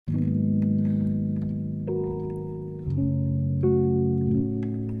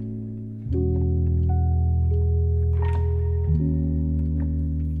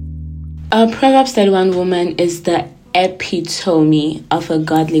A Proverbs 31 woman is the epitome of a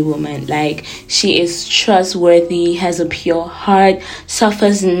godly woman. Like, she is trustworthy, has a pure heart,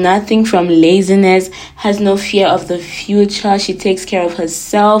 suffers nothing from laziness, has no fear of the future. She takes care of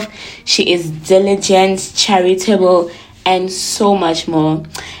herself. She is diligent, charitable, and so much more.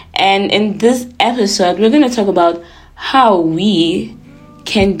 And in this episode, we're going to talk about how we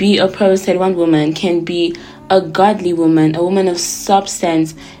can be a Proverbs 31 woman, can be a godly woman, a woman of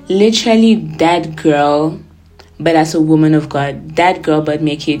substance, literally that girl, but as a woman of God, that girl, but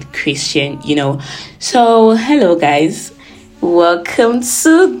make it Christian, So, hello guys, welcome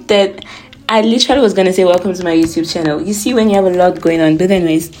to that. I literally was gonna say welcome to my YouTube channel. You see when you have a lot going on, but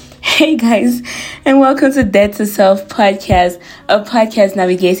anyways, hey guys, and welcome to Dead to Self podcast, a podcast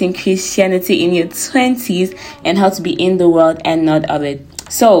navigating Christianity in your 20s and how to be in the world and not of it.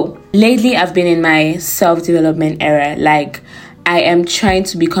 So, lately I've been in my self-development era. Like, I am trying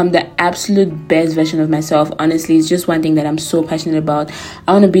to become the absolute best version of myself. Honestly, it's just one thing that I'm so passionate about.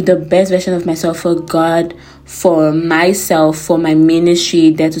 I want to be the best version of myself for God, for myself, for my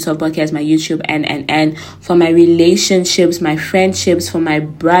ministry, Dead to Self podcast, my YouTube, and for my relationships, my friendships, for my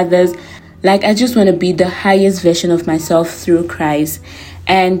brothers. Like, I just want to be the highest version of myself through Christ.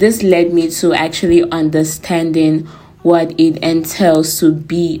 And this led me to actually understanding what it entails to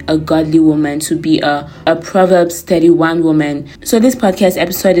be a godly woman, to be a Proverbs 31 woman. So this podcast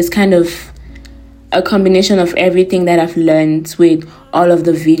episode is kind of a combination of everything that I've learned with all of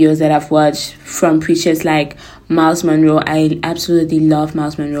the videos that I've watched from preachers like Miles Monroe. I absolutely love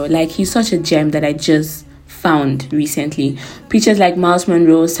Miles Monroe. Like, he's such a gem that I just found recently. Preachers like Miles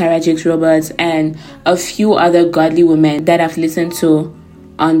Monroe, Sarah Jakes Roberts, and a few other godly women that I've listened to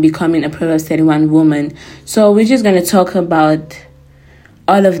on becoming a Proverbs 31 woman. So we're just going to talk about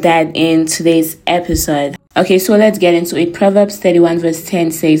all of that in today's episode. Okay, so let's get into it. Proverbs 31 verse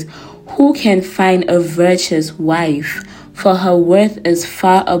 10 says, "Who can find a virtuous wife? For her worth is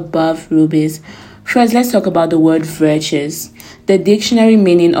far above rubies." First, let's talk about the word virtuous. The dictionary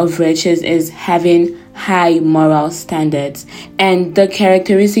meaning of virtuous is having high moral standards, and the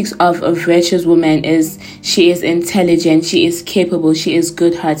characteristics of a virtuous woman is she is intelligent, she is capable, she is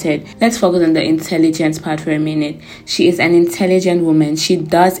good-hearted. Let's focus on the intelligence part for a minute. She is an intelligent woman. She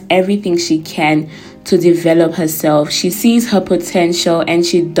does everything she can to develop herself. She sees her potential and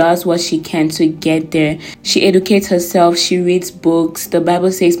she does what she can to get there. She educates herself, she reads books. The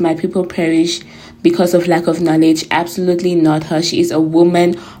Bible says, "My people perish because of lack of knowledge." Absolutely not her. She is a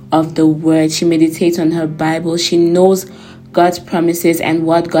woman of the word. She meditates on her Bible. She knows God's promises and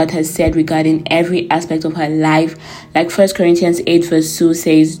what God has said regarding every aspect of her life. Like 1 Corinthians 8 verse 2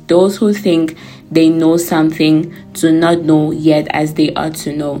 says, "Those who think they know something do not know yet as they ought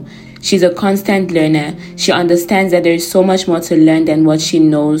to know." She's a constant learner. She understands that there is so much more to learn than what she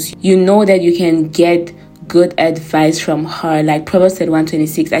knows. You know that you can get good advice from her. Like Proverbs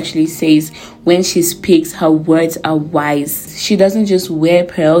 31:26 actually says, when she speaks, her words are wise. She doesn't just wear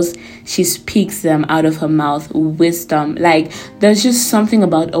pearls, she speaks them out of her mouth. Wisdom. Like, there's just something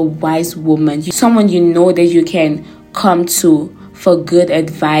about a wise woman. Someone you know that you can come to for good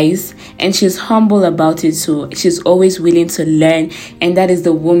advice, and she's humble about it too. She's always willing to learn, and that is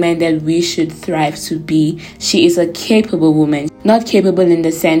the woman that we should thrive to be. She is a capable woman. Not capable in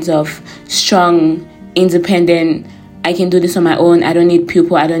the sense of strong, independent, I can do this on my own, I don't need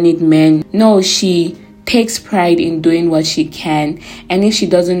people, I don't need men. No, she takes pride in doing what she can, and if she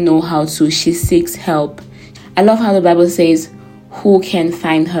doesn't know how to, she seeks help. I love how the Bible says, "Who can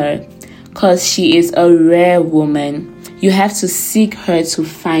find her?" Because she is a rare woman. You have to seek her to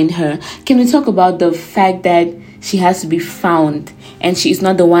find her. Can we talk about the fact that she has to be found and she is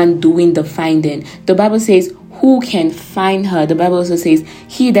not the one doing the finding? The Bible says, "Who can find her?" The Bible also says,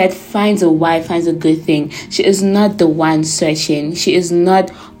 "He that finds a wife finds a good thing." She is not the one searching. She is not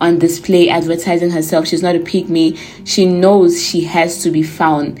on display advertising herself. She's not a pygmy. She knows she has to be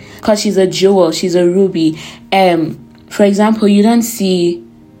found because she's a jewel. She's a ruby. For example, you don't see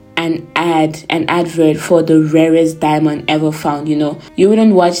an advert for the rarest diamond ever found. You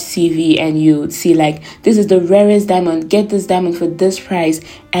wouldn't watch TV and you see like, this is the rarest diamond, get this diamond for this price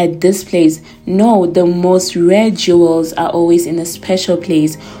at this place. No, the most rare jewels are always in a special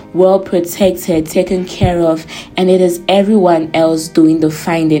place, well protected, taken care of, and it is everyone else doing the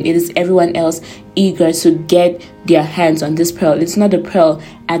finding. It is everyone else eager to get their hands on this pearl. It's not the pearl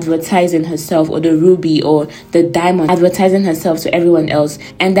advertising herself, or the ruby or the diamond advertising herself to everyone else.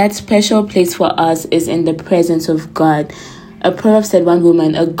 And that special place for us is in the presence of God. A Proverbs said one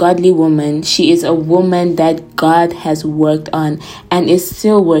woman, a godly woman, she is a woman that God has worked on and is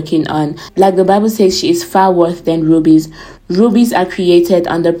still working on. Like the Bible says, she is far worse than rubies. Rubies are created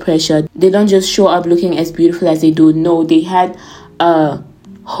under pressure. They don't just show up looking as beautiful as they do. No, they had a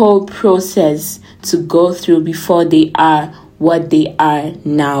whole process to go through before they are what they are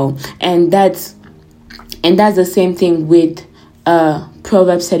now. And that's the same thing with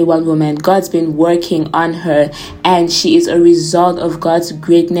Proverbs 31 woman. God's been working on her, and she is a result of God's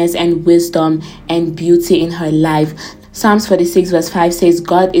greatness and wisdom and beauty in her life. Psalms 46 verse 5 says,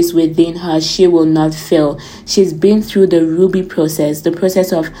 God is within her, she will not fail. She's been through the ruby process, the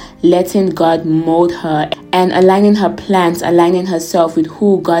process of letting God mold her and aligning her plans, aligning herself with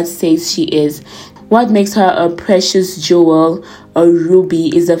who God says she is. What makes her a precious jewel, a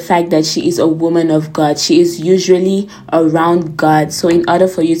ruby, is the fact that she is a woman of God. She is usually around God. So in order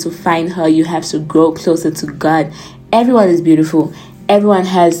for you to find her, you have to grow closer to God. Everyone is beautiful. Everyone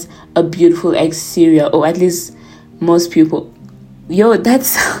has a beautiful exterior, or at least most people. That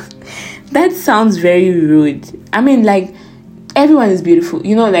sounds very rude. I mean, like, everyone is beautiful.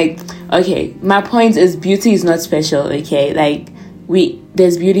 Okay, my point is beauty is not special, okay? Like,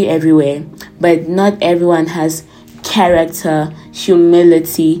 there's beauty everywhere, but not everyone has character,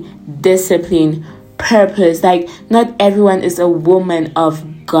 humility, discipline, purpose. Like, not everyone is a woman of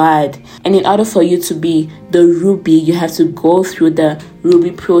God. And in order for you to be the ruby, you have to go through the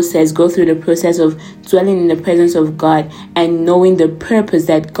ruby process, go through the process of dwelling in the presence of God and knowing the purpose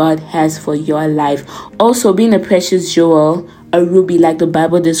that God has for your life. Also, being a precious jewel, a ruby, like the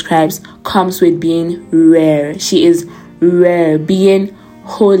Bible describes, comes with being rare. She is rare, being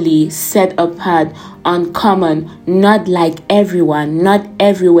holy, set apart, uncommon, not like everyone, not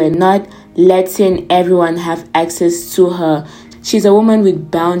everywhere, not letting everyone have access to her. She's a woman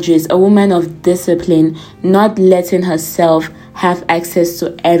with boundaries, a woman of discipline, not letting herself have access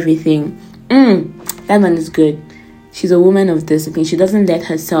to everything. That one is good. She's a woman of discipline. She doesn't let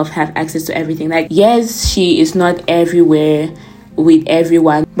herself have access to everything. Like, yes, she is not everywhere with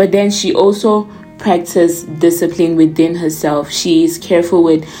everyone, but then she also practice discipline within herself. She is careful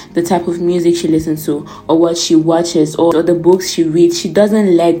with the type of music she listens to, or what she watches, or the books she reads. She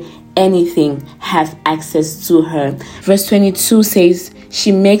doesn't let anything have access to her. Verse 22 says,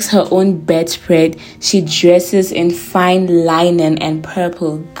 she makes her own bedspread. She dresses in fine linen and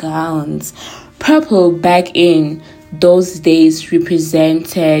purple gowns. Purple back in those days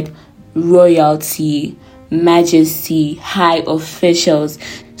represented royalty, majesty, high officials.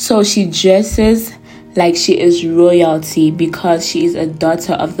 So she dresses like she is royalty because she is a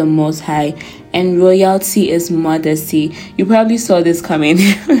daughter of the Most High. And royalty is modesty. You probably saw this coming.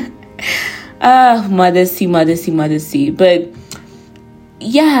 Modesty. But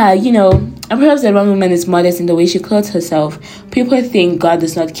yeah, a Proverbs that one woman is modest in the way she clothes herself. People think God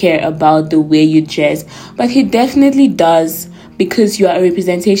does not care about the way you dress, but he definitely does, because you are a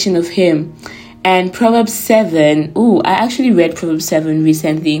representation of him. And Proverbs 7, I actually read Proverbs 7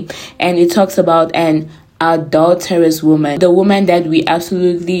 recently, and it talks about an adulterous woman, the woman that we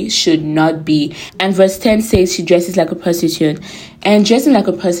absolutely should not be. And verse 10 says she dresses like a prostitute. And dressing like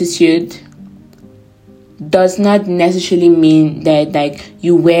a prostitute does not necessarily mean that, like,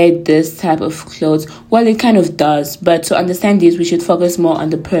 you wear this type of clothes. Well, it kind of does, but to understand this, we should focus more on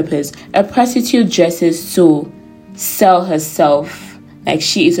the purpose. A prostitute dresses to sell herself. Like,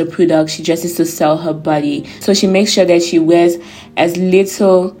 she is a product. She dresses to sell her body. So she makes sure that she wears as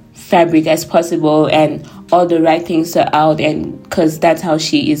little fabric as possible and all the right things are out, and because that's how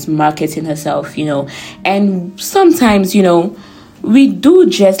she is marketing herself, And sometimes, we do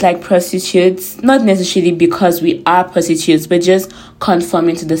dress like prostitutes, not necessarily because we are prostitutes, but just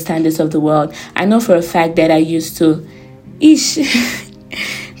conforming to the standards of the world. I know for a fact that I used to...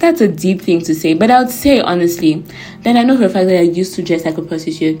 That's a deep thing to say, but I would say honestly, then I know for a fact that I used to dress like a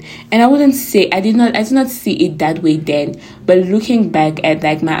prostitute, and I wouldn't say I did not see it that way then. But looking back at,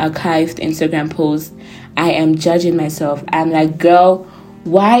 like, my archived Instagram posts, I am judging myself. I'm like, girl,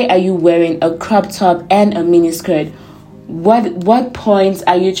 why are you wearing a crop top and a miniskirt? What points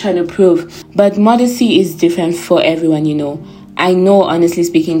are you trying to prove? But modesty is different for everyone, I know, honestly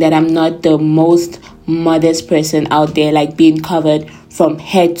speaking, that I'm not the most modest person out there, like being covered from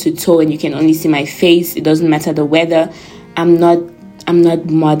head to toe and you can only see my face. It doesn't matter the weather. I'm not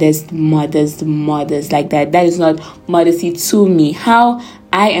modest like that. That is not modesty to me. How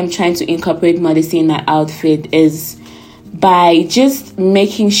I am trying to incorporate modesty in my outfit is by just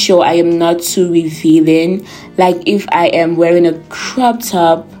making sure I am not too revealing. Like, if I am wearing a crop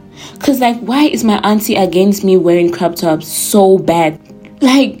top, because, like, why is my auntie against me wearing crop tops so bad?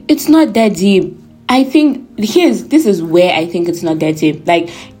 Like, it's not that deep. I think this is where I think it's not dirty. Like,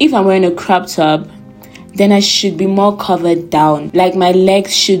 if I'm wearing a crop top, then I should be more covered down. Like, my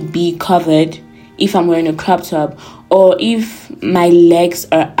legs should be covered if I'm wearing a crop top. Or if my legs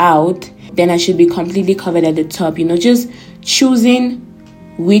are out, then I should be completely covered at the top. Just choosing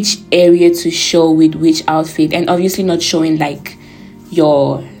which area to show with which outfit. And obviously not showing like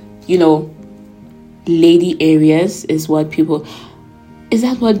your, lady areas is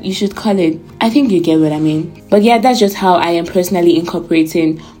that what you should call it? I think you get what I mean. But yeah, that's just how I am personally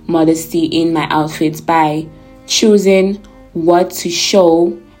incorporating modesty in my outfits, by choosing what to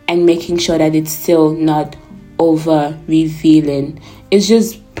show and making sure that it's still not over revealing. It's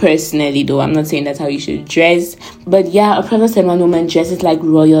just personally, though, I'm not saying that's how you should dress. But yeah, a Proverbs 31 woman dresses like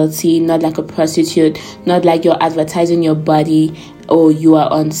royalty, not like a prostitute, not like you're advertising your body or you are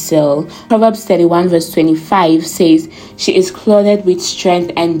on sale. Proverbs 31 verse 25 says, she is clothed with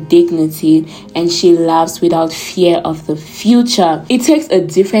strength and dignity, and she laughs without fear of the future. It takes a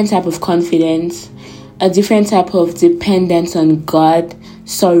different type of confidence, a different type of dependence on God,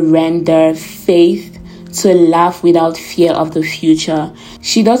 surrender, faith, to laugh without fear of the future.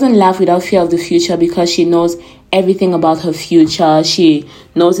 She doesn't laugh without fear of the future because she knows everything about her future. She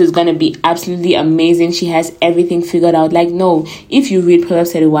knows it's going to be absolutely amazing. She has everything figured out. Like, no, if you read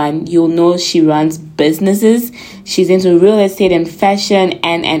Proverbs 31, you'll know she runs businesses. She's into real estate and fashion,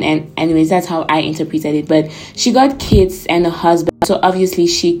 and anyways, that's how I interpreted it. But she got kids and a husband, so obviously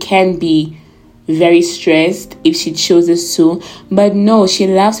she can be very stressed if she chooses to. But no, she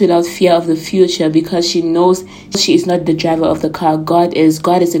laughs without fear of the future because she knows she is not the driver of the car. God is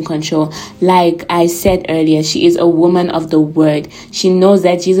in control. Like I said earlier, she is a woman of the word. She knows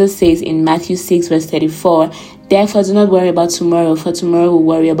that Jesus says in Matthew 6 verse 34, therefore do not worry about tomorrow, for tomorrow will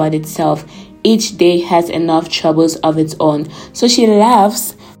worry about itself. Each day has enough troubles of its own. So she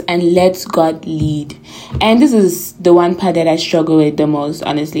laughs and lets God lead. And this is the one part that I struggle with the most,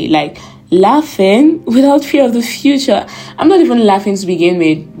 honestly. Like, laughing without fear of the future. I'm not even laughing to begin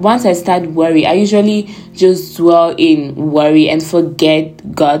with. Once I start worry, I usually just dwell in worry and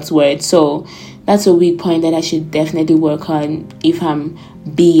forget God's word. So that's a weak point that I should definitely work on if I am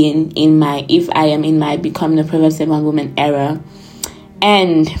in my becoming a Proverbs 31 woman era.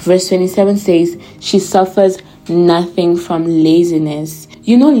 And verse 27 says, she suffers nothing from laziness.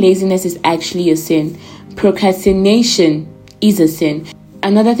 Laziness is actually a sin. Procrastination is a sin.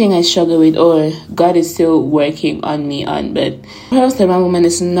 Another thing I struggle with, or God is still working on me on, but Proverbs 31 woman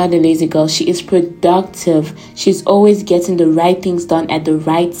is not a lazy girl. She is productive. She's always getting the right things done at the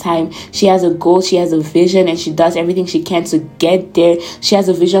right time. She has a goal, she has a vision, and she does everything she can to get there. She has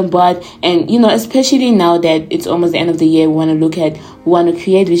a vision board, and especially now that it's almost the end of the year, we want to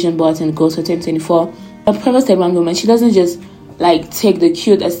create vision boards and goals for 2024. But Proverbs 31 woman, she doesn't just take the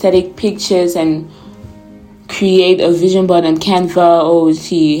cute aesthetic pictures and create a vision board on Canva, or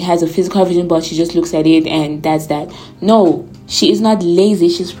she has a physical vision board, she just looks at it and that's that. No, she is not lazy.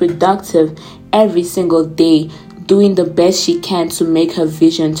 She's productive every single day, doing the best she can to make her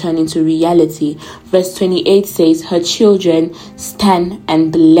vision turn into reality. Verse 28 says, her children stand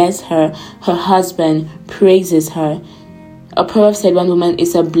and bless her. Her husband praises her. A Proverbs 31 woman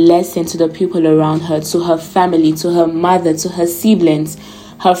is a blessing to the people around her, to her family, to her mother, to her siblings,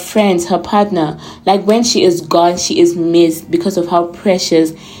 her friends, her partner. Like, when she is gone, she is missed because of how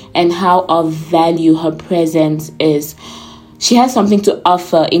precious and how of value her presence is. She has something to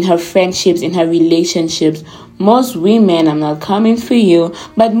offer in her friendships, in her relationships. Most women, I'm not coming for you,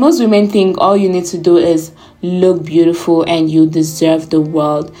 but most women think all you need to do is look beautiful and you deserve the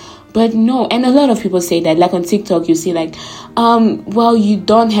world. But no, and a lot of people say that, like on TikTok, you see well, you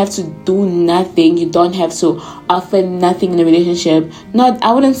don't have to do nothing. You don't have to offer nothing in a relationship.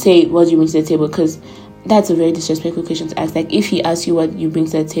 I wouldn't say what you bring to the table, because that's a very disrespectful question to ask. Like, if he asks you what you bring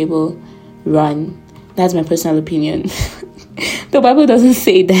to the table, run. That's my personal opinion. The Bible doesn't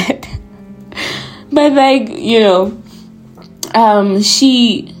say that. But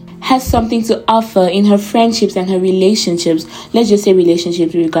she has something to offer in her friendships and her relationships. Let's just say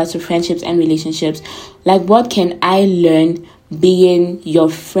relationships with regards to friendships and relationships. Like, what can I learn being your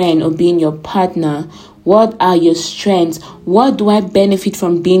friend or being your partner? What are your strengths? What do I benefit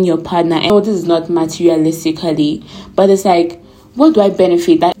from being your partner? And this is not materialistically, but it's like, what do I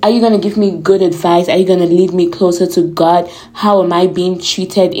benefit? Like, are you going to give me good advice? Are you going to lead me closer to God? How am I being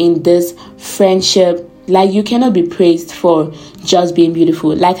treated in this friendship? Like, you cannot be praised for just being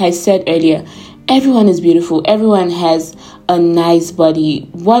beautiful. Like I said earlier, everyone is beautiful. Everyone has a nice body.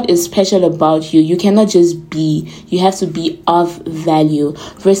 What is special about you? You cannot just be. You have to be of value.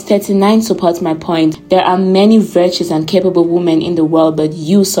 Verse 39 supports my point. There are many virtuous and capable women in the world, but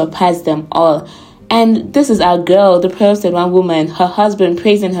you surpass them all. And this is our girl, the Proverbs 31 woman, her husband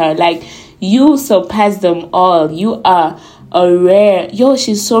praising her. Like, you surpass them all. You are a rare. Yo,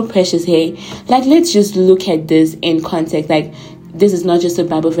 she's so precious, hey. Like, let's just look at this in context. Like, this is not just a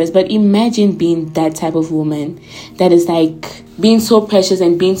Bible verse, but imagine being that type of woman that is like being so precious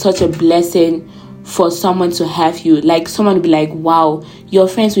and being such a blessing for someone to have you. Like, someone would be like, wow, you're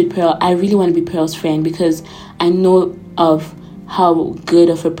friends with Pearl. I really want to be Pearl's friend because I know of how good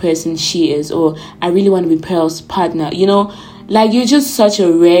of a person she is, or I really want to be Pearl's partner. You know, like, you're just such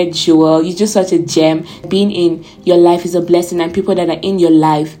a rare jewel. You're just such a gem. Being in your life is a blessing, and people that are in your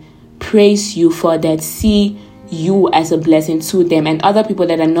life praise you for that. See you as a blessing to them, and other people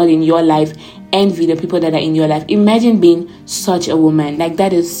that are not in your life envy the people that are in your life. Imagine being such a woman. Like,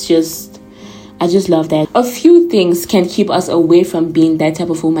 that is just, I just love that. A few things can keep us away from being that type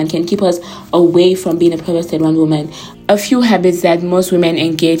of woman, can keep us away from being a Proverbs 31 woman. A few habits that most women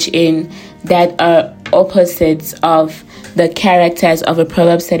engage in that are opposites of the characters of a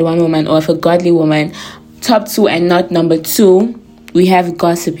Proverbs 31 woman or of a godly woman. Top 2 and not number 2, we have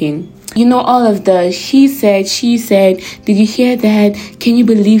gossiping. You know, all of the she said, did you hear that? Can you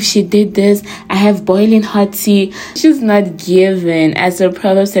believe she did this? I have boiling hot tea. She's not given as a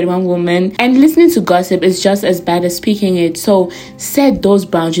Proverbs 31 woman. And listening to gossip is just as bad as speaking it. So set those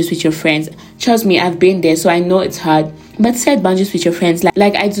boundaries with your friends. Trust me, I've been there, so I know it's hard. But set boundaries with your friends.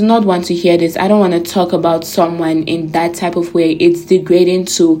 Like, I do not want to hear this. I don't want to talk about someone in that type of way. It's degrading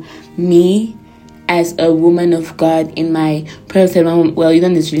to me as a woman of God in my personal. Well, you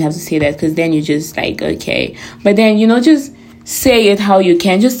don't necessarily have to say that, because then you're just like, okay. But then, you know, just say it how you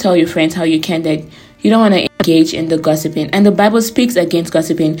can. Just tell your friends how you can that you don't want to engage in the gossiping. And the Bible speaks against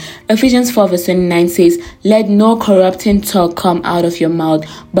gossiping. Ephesians 4 verse 29 says, let no corrupting talk come out of your mouth,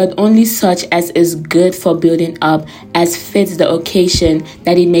 but only such as is good for building up, as fits the occasion,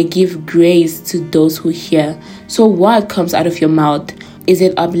 that it may give grace to those who hear. So what comes out of your mouth? Is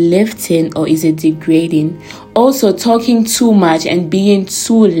it uplifting or is it degrading? Also, talking too much and being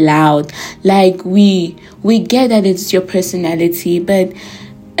too loud. Like, we get that it's your personality, but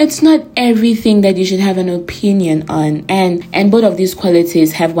it's not everything that you should have an opinion on. And both of these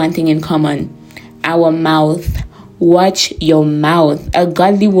qualities have one thing in common: our mouth. Watch your mouth. A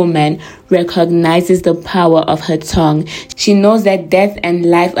godly woman recognizes the power of her tongue. She knows that death and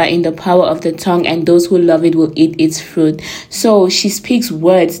life are in the power of the tongue, and those who love it will eat its fruit. So she speaks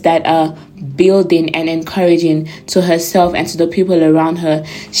words that are building and encouraging to herself and to the people around her.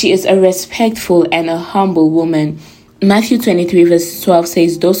 She is a respectful and a humble woman. Matthew 23 verse 12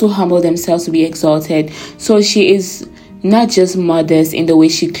 says, those who humble themselves will be exalted. So she is not just modest in the way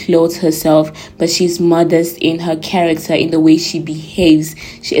she clothes herself, but she's modest in her character, in the way she behaves.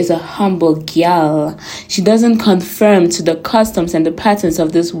 She is a humble girl. She doesn't conform to the customs and the patterns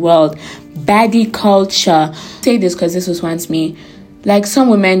of this world. Baddie culture. I say this because this was once me. Like, some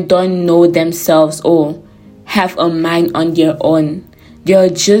women don't know themselves or have a mind on their own.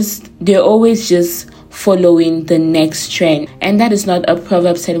 They're always just following the next trend. And that is not a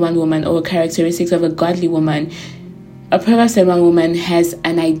Proverbs 31 woman or characteristics of a godly woman. A Proverbs 31 woman has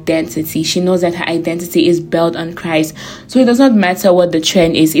an identity. She knows that her identity is built on Christ. So it does not matter what the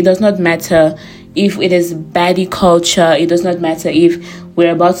trend is. It does not matter if it is baddie culture. It does not matter if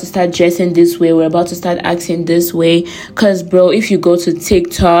we're about to start dressing this way, we're about to start acting this way. Because, bro, if you go to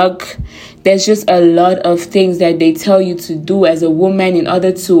TikTok, there's just a lot of things that they tell you to do as a woman in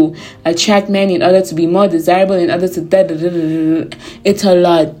order to attract men, in order to be more desirable, in order to It's a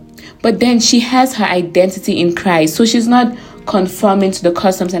lot. But then she has her identity in Christ. So she's not conforming to the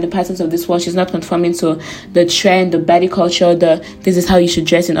customs and the patterns of this world. She's not conforming to the trend, the baddie culture, this is how you should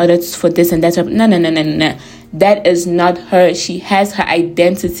dress in order for this and that. No. That is not her. She has her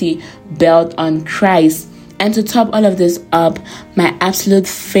identity built on Christ. And to top all of this up, my absolute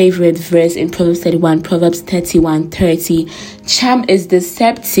favorite verse in Proverbs 31, Proverbs 31:30. Charm is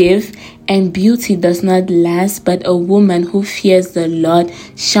deceptive and beauty does not last, but a woman who fears the Lord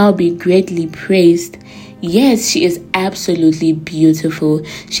shall be greatly praised. Yes, she is absolutely beautiful.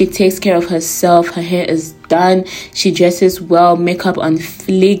 She takes care of herself. Her hair is done. She dresses well, makeup on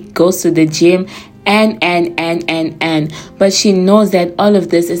fleek, goes to the gym, but she knows that all of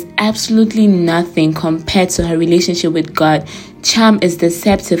this is absolutely nothing compared to her relationship with God. Charm is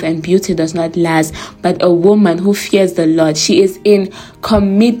deceptive and beauty does not last, but a woman who fears the Lord, she is in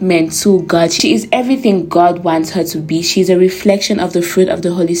commitment to God. She is everything God wants her to be. She is a reflection of the fruit of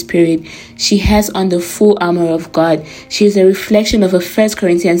the Holy Spirit. She has on the full armor of God. She is a reflection of 1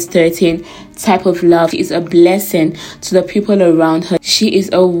 Corinthians 13. type of love. She is a blessing to the people around her. She is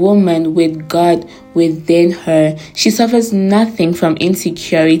a woman with God within her. She suffers nothing from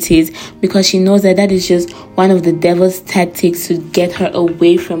insecurities because she knows that is just one of the devil's tactics to get her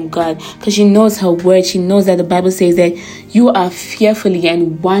away from God, because she knows her word. She knows that the Bible says that you are fearfully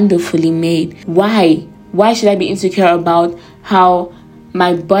and wonderfully made. Why should I be insecure about how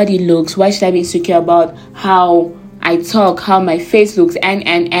my body looks? Why should I be insecure about how I talk, how my face looks,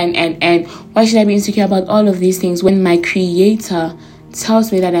 and why should I be insecure about all of these things when my Creator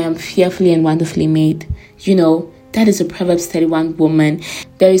tells me that I am fearfully and wonderfully made? That is a Proverbs 31 woman.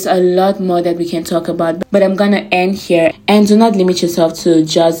 There is a lot more that we can talk about, but I'm gonna end here. And do not limit yourself to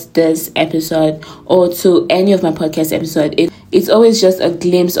just this episode or to any of my podcast episodes. It's always just a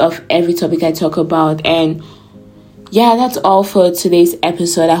glimpse of every topic I talk about. And yeah, that's all for today's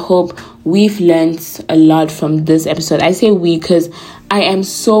episode. I hope we've learned a lot from this episode. I say we because I am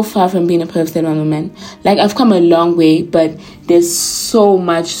so far from being a perfect woman. Like, I've come a long way, but there's so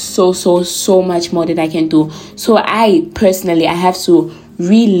much, so much more that I can do. So I have to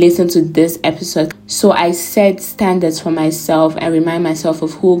re-listen to this episode. So I set standards for myself and remind myself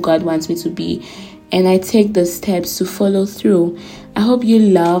of who God wants me to be. And I take the steps to follow through. I hope you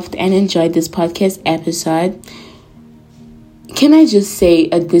loved and enjoyed this podcast episode. Can I just say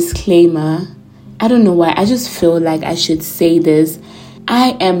a disclaimer? I don't know why. I just feel like I should say this.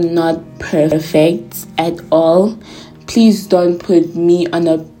 I am not perfect at all. Please don't put me on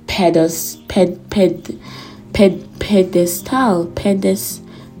a pedestal.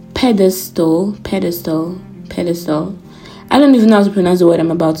 I don't even know how to pronounce the word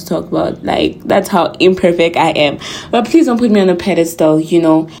I'm about to talk about. Like, that's how imperfect I am. But please don't put me on a pedestal,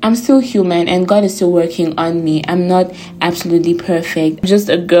 I'm still human and God is still working on me. I'm not absolutely perfect. I'm just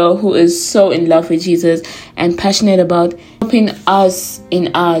a girl who is so in love with Jesus and passionate about helping us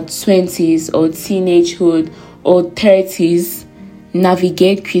in our 20s or teenagehood or 30s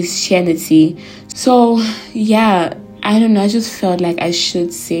navigate Christianity. So, yeah, I don't know. I just felt like I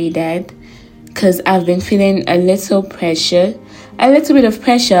should say that, because I've been feeling a little bit of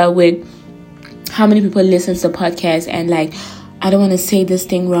pressure with how many people listen to the podcast, and like, I don't want to say this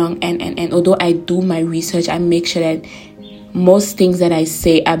thing wrong, and although I do my research, I make sure that most things that I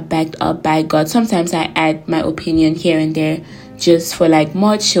say are backed up by God. Sometimes I add my opinion here and there just for like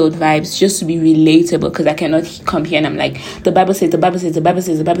more chilled vibes, just to be relatable, because I cannot come here and I'm like, the Bible says.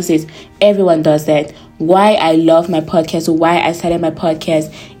 Everyone does that. Why I love my podcast, or why I started my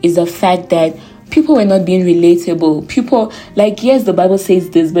podcast, is the fact that people were not being relatable. People like, yes, the Bible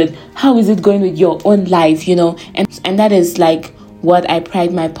says this, but how is it going with your own life, And that is like what I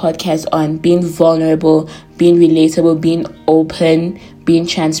pride my podcast on: being vulnerable, being relatable, being open, being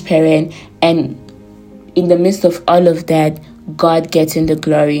transparent, and in the midst of all of that, God gets in the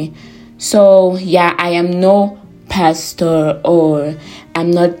glory. So yeah, I am no pastor or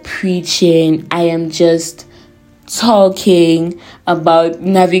I'm not preaching. I am just talking about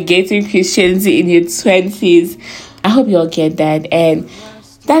navigating Christianity in your 20s. I hope you all get that. And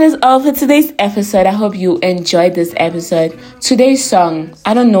that is all for today's episode. I hope you enjoyed this episode. Today's song,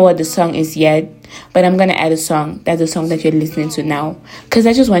 I don't know what the song is yet, but I'm gonna add a song. That's the song that you're listening to now, because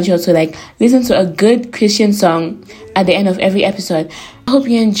I just want you all to like listen to a good Christian song at the end of every episode. I hope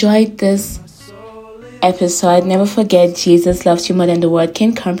you enjoyed this episode. Never forget, Jesus loves you more than the world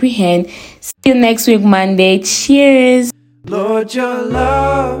can comprehend. See you next week, Monday. Cheers. Lord, your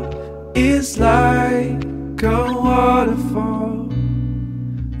love is like a waterfall.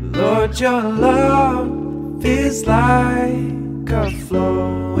 Lord, your love is like a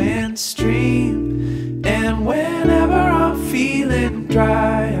flowing stream. And whenever I'm feeling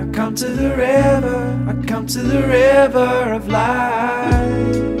dry, I come to the river of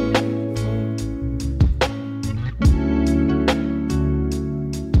life.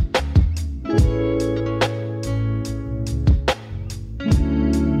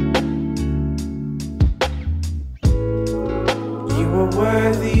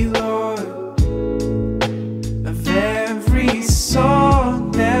 Worthy, Lord, of every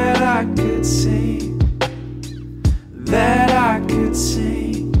song that I could sing,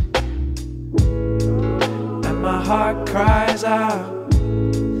 and my heart cries out,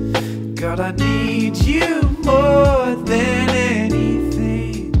 God, I need you more than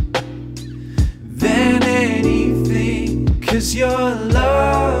anything, 'cause your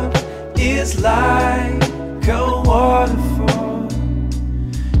love is like a waterfall.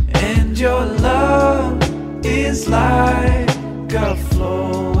 Your love is like a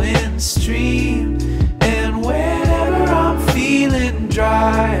flowing stream. And whenever I'm feeling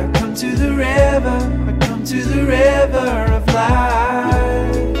dry, I come to the river of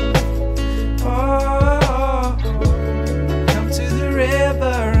life.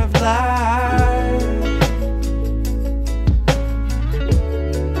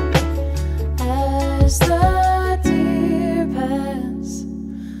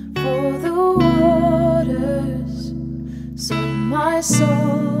 My soul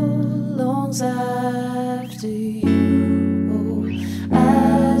longs after you, oh,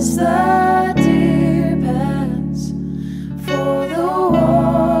 as the